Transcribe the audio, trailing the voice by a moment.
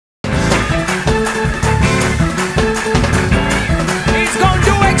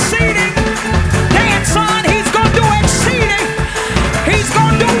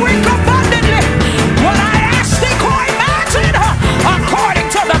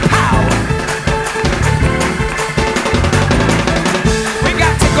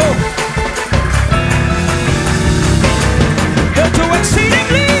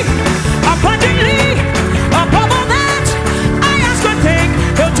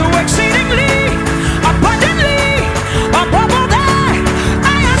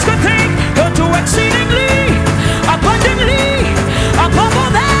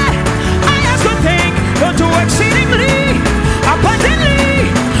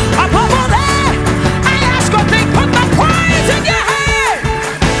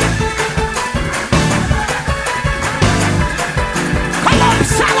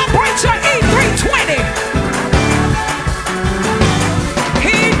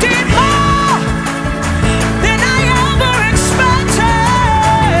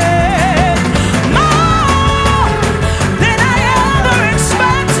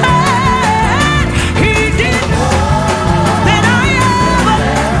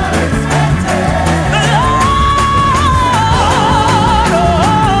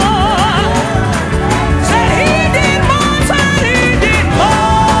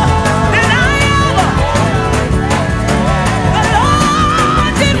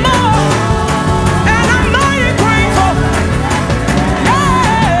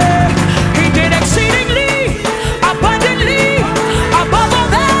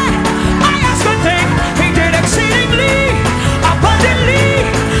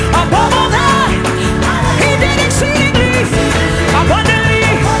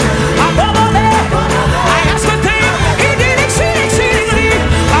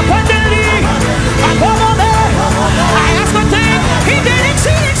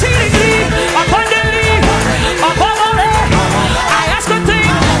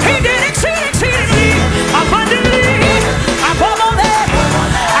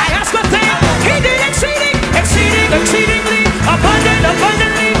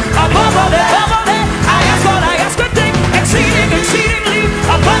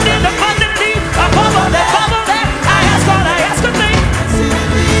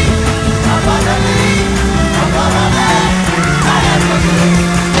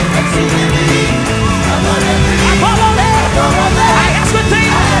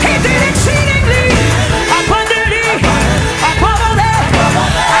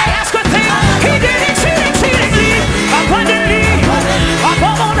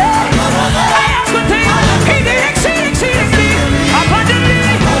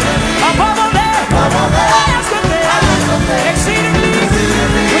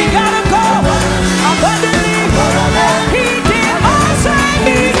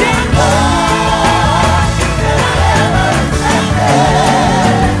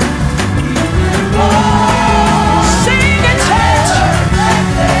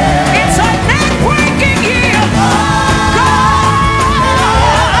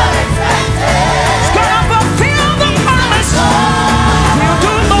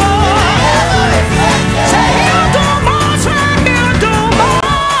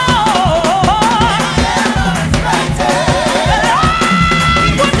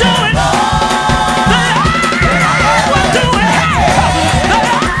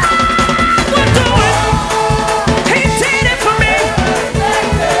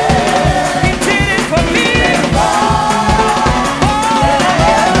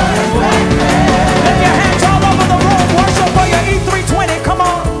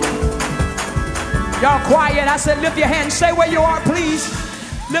I said, lift your hands. Stay where you are, please.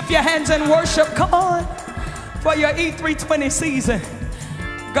 Lift your hands and worship. Come on. For your E320 season,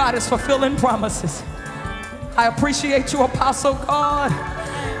 God is fulfilling promises. I appreciate you, Apostle. God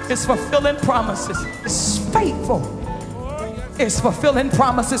is fulfilling promises. It's faithful. It's fulfilling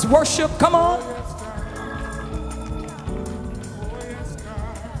promises. Worship. Come on.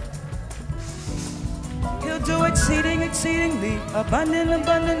 Do exceedingly,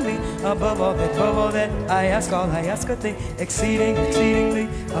 abundantly, above all that I ask, all I ask a thing. Exceedingly,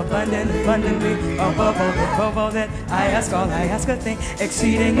 abundantly, above all that I ask, all I ask a thing.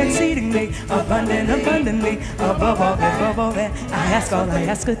 Exceedingly, abundantly, above all that I ask, all I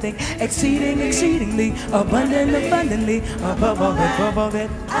ask a thing. Exceedingly, abundantly, above all that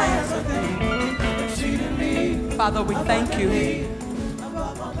I ask a thing. Father, we thank you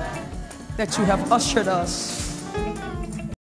that you have ushered us